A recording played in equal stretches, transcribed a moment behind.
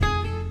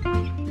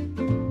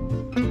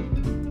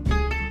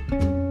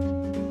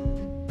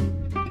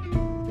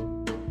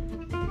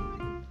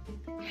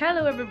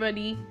Hello,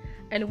 everybody,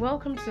 and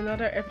welcome to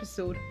another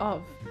episode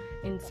of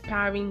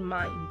Inspiring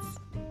Minds.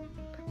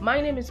 My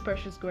name is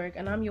Precious Greg,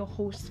 and I'm your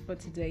host for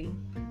today.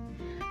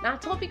 Now, our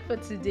topic for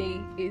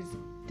today is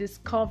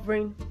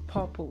discovering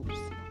purpose.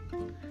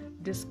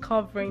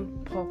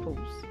 Discovering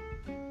purpose.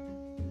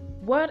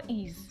 What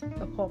is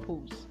a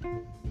purpose?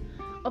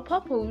 A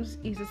purpose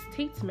is a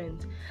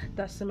statement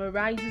that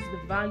summarizes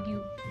the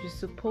value you're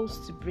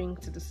supposed to bring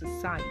to the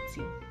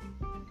society.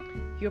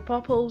 Your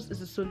purpose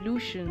is a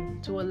solution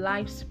to a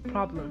life's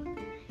problem.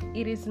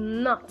 It is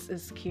not a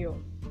skill.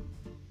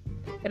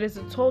 It is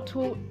a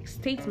total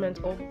statement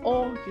of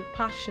all you're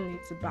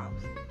passionate about.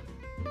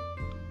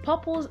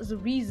 Purpose is the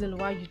reason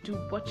why you do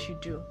what you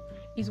do.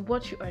 Is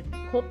what you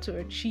hope to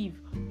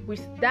achieve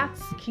with that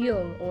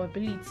skill or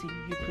ability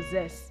you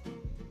possess.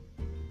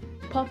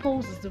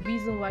 Purpose is the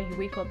reason why you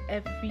wake up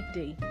every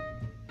day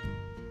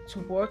to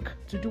work,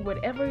 to do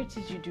whatever it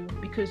is you do,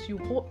 because you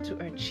hope to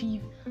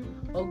achieve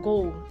a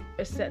goal,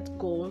 a set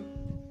goal.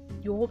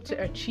 You hope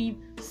to achieve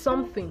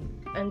something,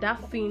 and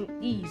that thing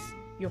is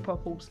your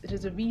purpose. It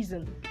is the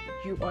reason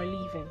you are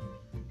living.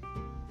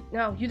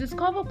 Now, you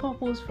discover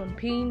purpose from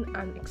pain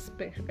and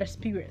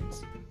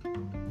experience.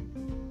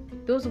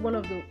 Those are one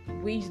of the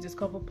ways you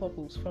discover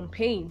purpose: from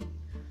pain,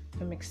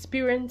 from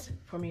experience,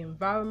 from your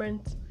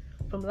environment,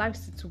 from life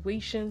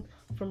situation,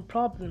 from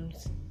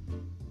problems.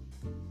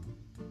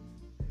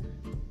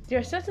 There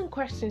are certain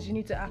questions you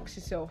need to ask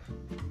yourself.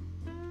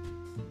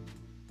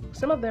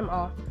 Some of them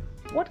are,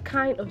 what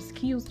kind of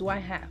skills do I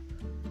have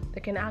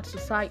that can add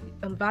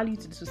value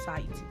to the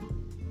society?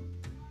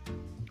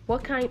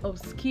 What kind of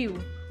skill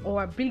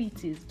or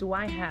abilities do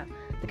I have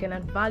that can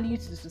add value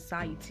to the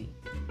society?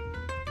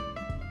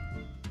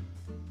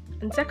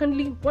 And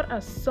secondly, what are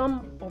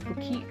some of the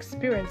key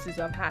experiences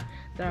I've had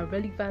that are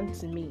relevant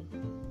to me?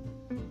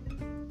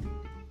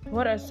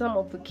 What are some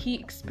of the key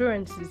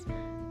experiences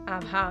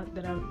I've had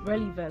that are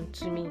relevant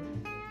to me?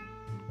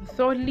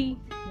 Thirdly,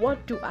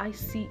 what do I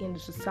see in the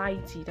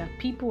society that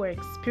people are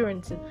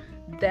experiencing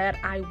that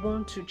I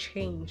want to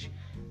change?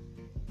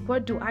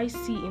 What do I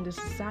see in the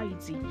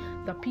society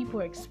that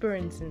people are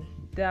experiencing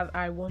that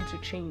I want to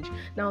change?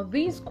 Now,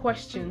 these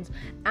questions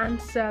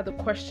answer the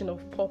question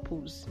of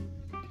purpose.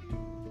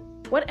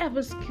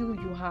 Whatever skill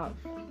you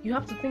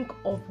have to think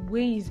of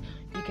ways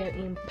you can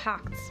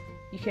impact,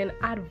 you can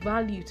add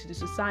value to the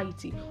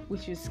society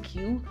with your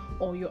skill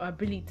or your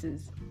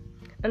abilities.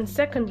 And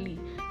secondly,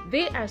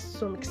 there are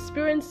some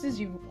experiences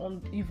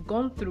you've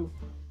gone through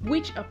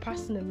which are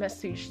passing a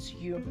message to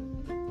you.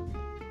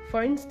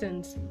 For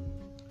instance,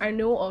 I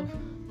know of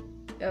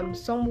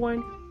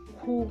someone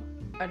who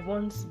had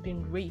once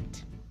been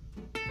raped.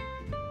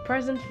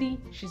 Presently,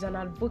 she's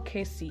into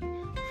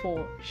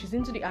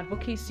the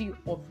advocacy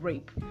of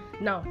rape.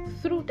 Now,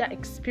 through that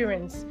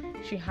experience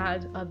she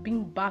had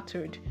been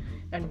battered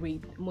and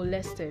raped,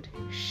 molested,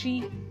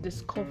 she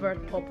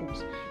discovered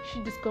purpose.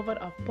 She discovered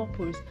a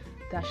purpose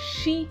that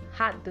she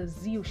had the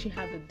zeal, she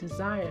had the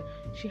desire,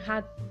 she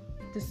had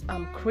this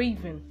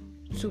craving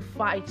to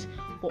fight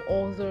for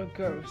other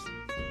girls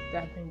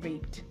that have been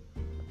raped.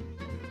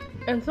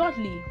 And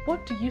thirdly,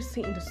 what do you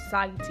see in the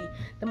society?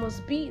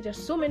 There's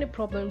so many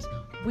problems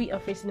we are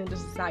facing in the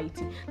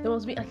society. There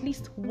must be at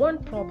least one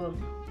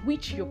problem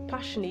which you're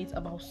passionate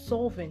about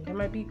solving. There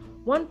might be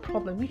one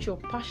problem which you're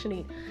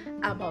passionate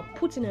about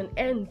putting an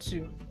end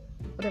to.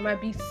 Or there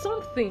might be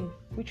something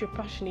which you're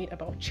passionate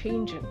about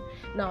changing.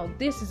 Now,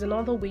 this is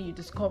another way you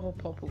discover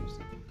purpose.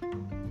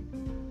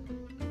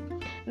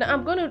 Now,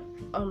 I'm going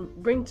to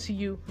bring to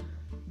you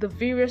the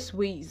various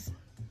ways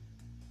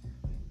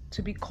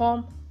to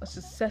become a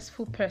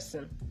successful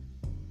person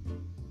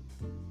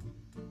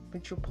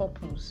with your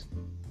purpose.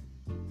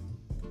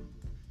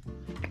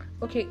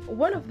 Okay,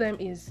 one of them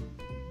is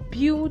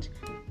build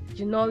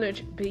your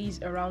knowledge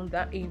base around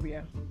that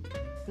area.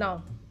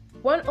 Now,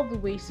 one of the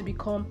ways to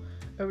become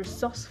a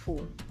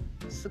resourceful,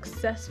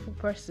 successful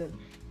person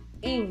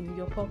in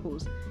your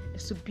purpose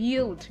is to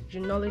build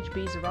your knowledge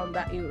base around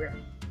that area.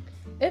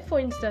 If, for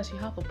instance, you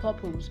have a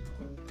purpose,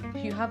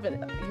 you have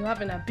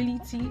an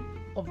ability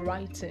of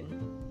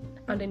writing,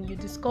 and then you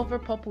discover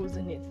purpose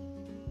in it,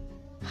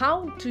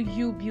 how do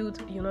you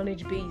build your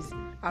knowledge base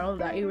around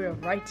that area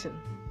of writing?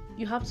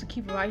 You have to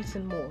keep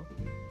writing more.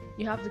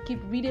 You have to keep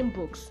reading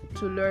books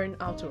to learn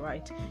how to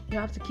write. You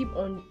have to keep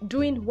on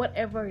doing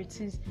whatever it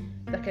is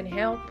that can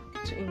help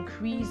to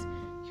increase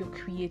your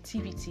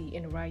creativity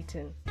in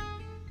writing.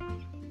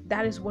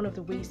 That is one of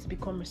the ways to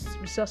become a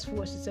resourceful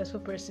or successful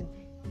person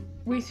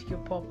with your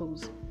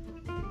purpose.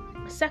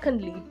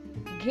 Secondly,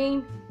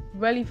 gain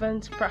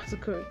relevant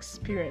practical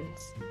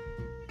experience.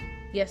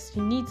 Yes,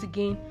 you need to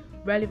gain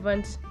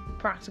relevant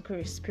practical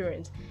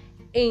experience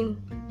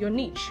in your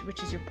niche,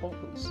 which is your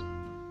purpose.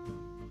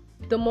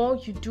 The more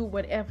you do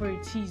whatever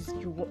it is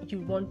you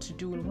want to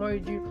do, the more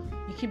you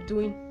keep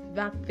doing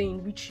that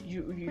thing which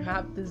you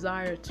have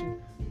desire to,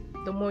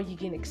 the more you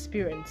gain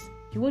experience.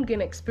 You won't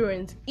gain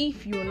experience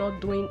if you're not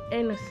doing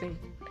anything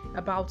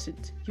about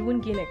it. You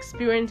won't gain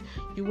experience,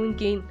 you won't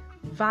gain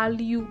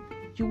value,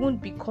 you won't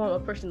become a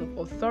person of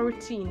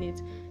authority in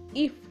it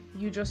if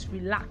you just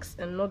relax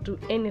and not do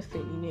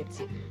anything in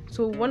it.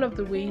 So one of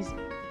the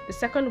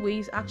second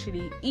way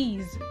actually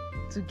is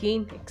to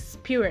gain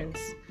experience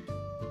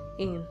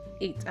in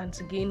it and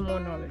to gain more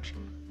knowledge.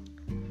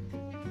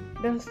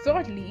 Then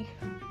thirdly,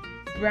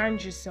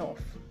 brand yourself.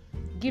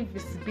 Give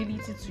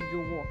visibility to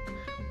your work.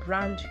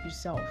 Brand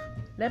yourself.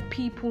 Let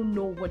people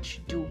know what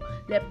you do.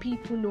 Let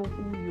people know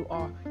who you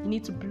are. You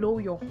need to blow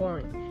your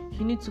horn.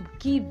 You need to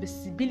give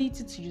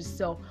visibility to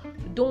yourself.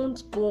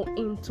 Don't go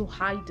into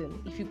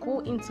hiding. If you go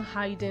into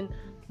hiding,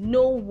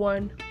 no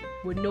one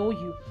will know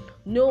you.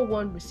 No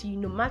one will see you.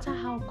 No matter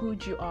how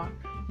good you are,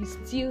 you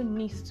still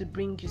need to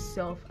bring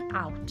yourself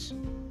out.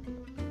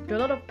 There are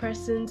a lot of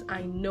persons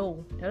I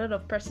know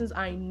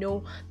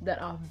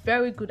that are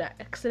very good at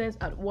excellence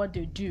at what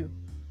they do,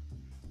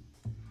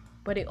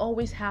 but they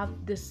always have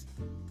this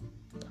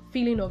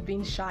feeling of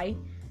being shy,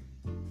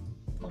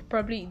 or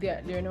probably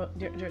they're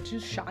too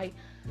shy.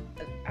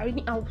 I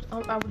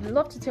would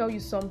love to tell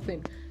you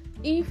something.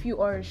 If you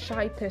are a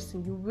shy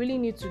person, you really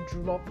need to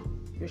drop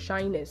your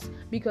shyness,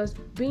 because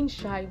being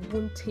shy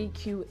won't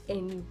take you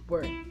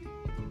anywhere.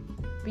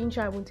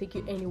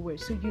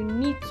 So you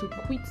need to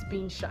quit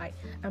being shy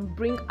and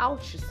bring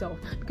out yourself,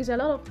 because a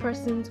lot of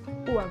persons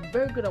who are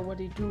very good at what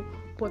they do,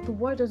 but the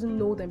world doesn't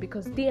know them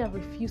because they have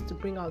refused to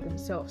bring out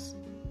themselves.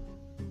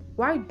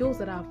 Why those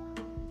that have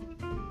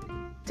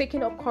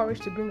taken up courage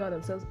to bring out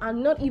themselves are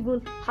not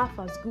even half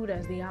as good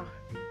as they are?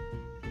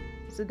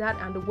 So that,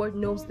 and the world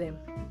knows them.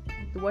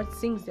 The world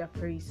sings their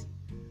praise.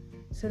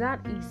 So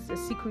that is a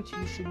secret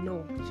you should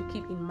know, you should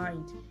keep in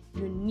mind.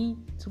 You need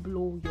to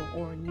blow your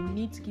horn. You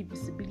need to give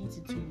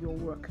visibility to your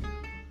work.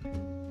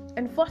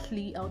 And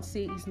fourthly, I would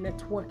say, is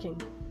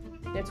networking.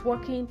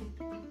 Networking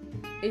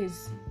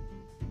is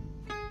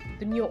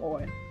the new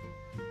oil.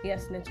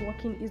 Yes,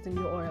 networking is the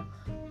new oil.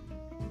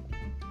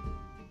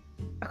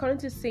 According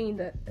to saying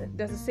that,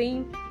 there's a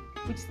saying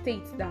which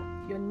states that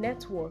your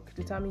network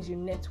determines your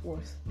net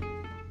worth.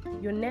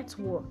 Your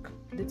network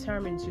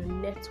determines your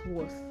net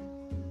worth.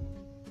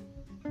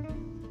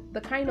 The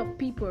kind of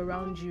people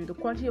around you, the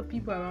quantity of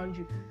people around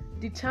you,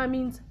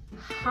 determines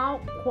how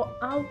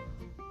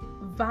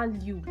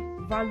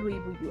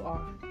valuable you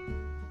are.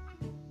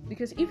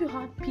 Because if you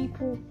have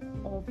people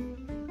of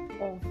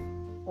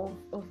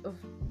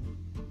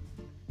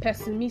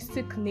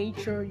pessimistic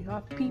nature, you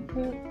have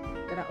people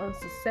that are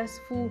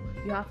unsuccessful,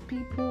 you have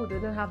people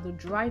that don't have the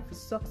drive for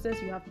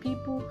success, you have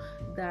people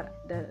that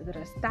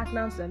are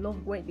stagnant, that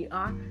love where they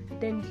are,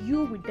 then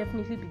you will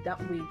definitely be that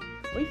way.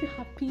 But if you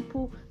have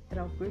people that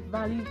are of great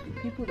value,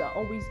 people that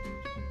always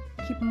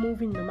keep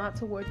moving no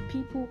matter what,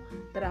 people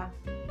that are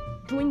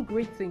doing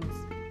great things,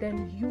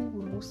 then you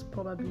will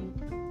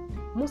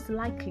most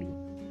likely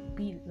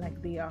be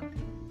like they are.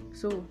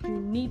 So you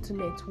need to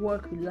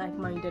network with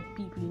like-minded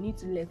people. You need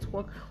to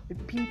network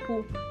with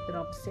people that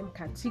are of the same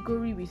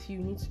category with you.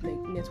 You need to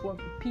network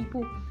with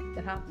people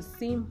that have the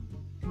same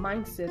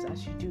mindset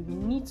as you do. You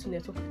need to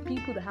network with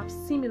people that have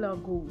similar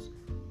goals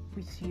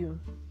with you.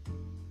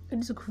 You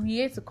need to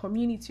create a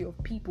community of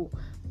people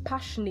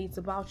passionate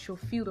about your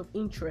field of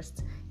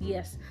interest.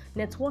 Yes,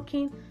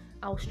 networking,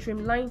 I'll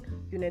streamline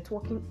your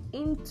networking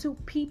into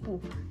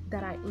people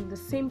that are in the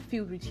same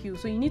field with you.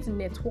 So you need to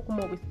network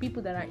more with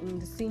people that are in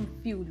the same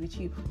field with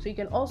you, so you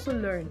can also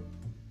learn.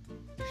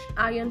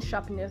 Iron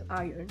sharpens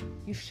iron.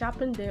 You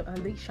sharpen them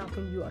and they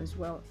sharpen you as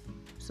well.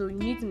 So you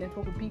need to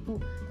network with people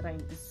that are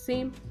in the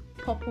same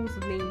purpose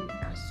lane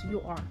as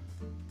you are.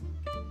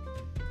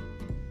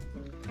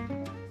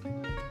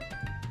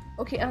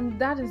 Okay, and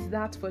that is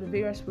that for the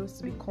various ways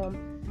to become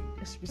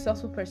a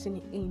successful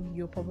person in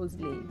your purpose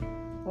lane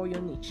or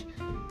your niche.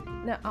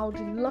 Now, I would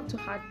love to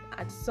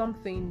add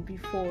something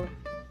before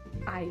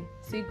I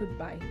say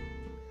goodbye.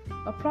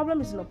 A problem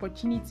is an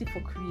opportunity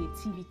for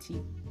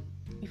creativity.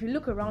 If you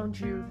look around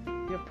you,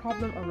 there are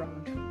problems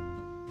around.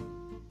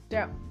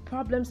 There are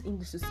problems in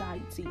the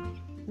society.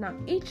 Now,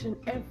 each and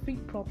every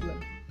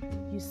problem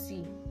you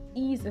see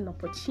is an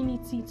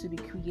opportunity to be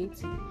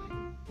creative.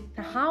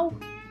 Now, how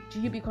do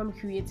you become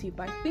creative?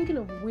 By thinking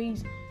of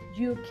ways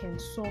you can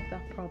solve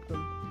that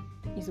problem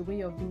is a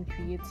way of being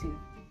creative.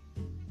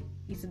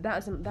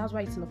 That's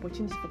why it's an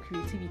opportunity for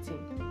creativity.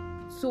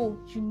 So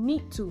you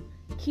need to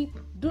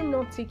do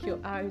not take your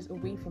eyes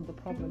away from the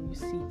problem you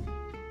see.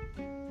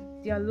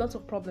 There are lots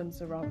of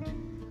problems around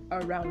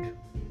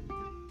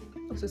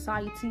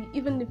society,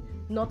 even if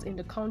not in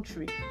the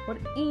country, but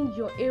in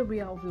your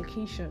area of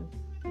location,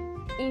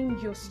 in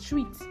your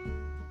street,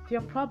 there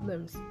are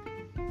problems.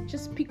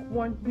 Just pick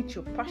one which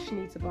you're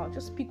passionate about.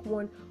 Just pick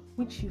one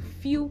which you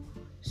feel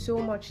so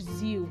much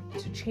zeal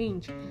to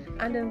change,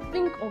 and then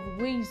think of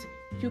ways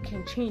you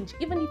can change,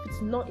 even if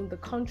it's not in the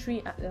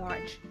country at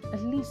large,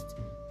 at least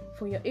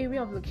for your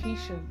area of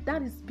location.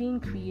 That is being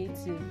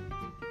creative.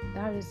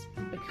 That is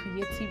a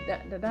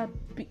creative, that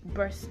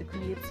bursts a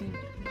creative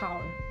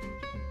power.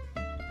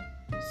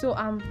 So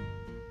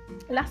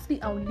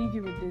lastly, I'll leave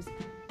you with this.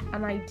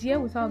 An idea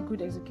without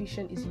good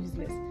execution is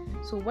useless.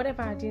 So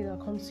whatever idea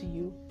that comes to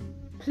you,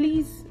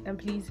 please,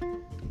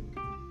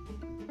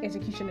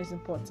 execution is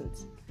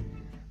important.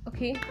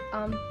 Okay,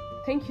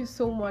 thank you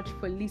so much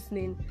for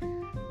listening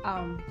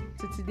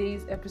to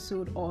today's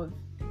episode of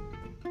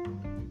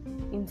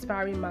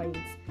Inspiring Minds.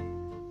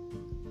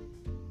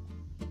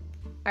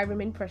 I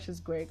remain Precious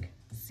Greg.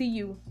 See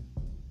you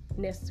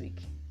next week.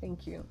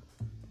 Thank you.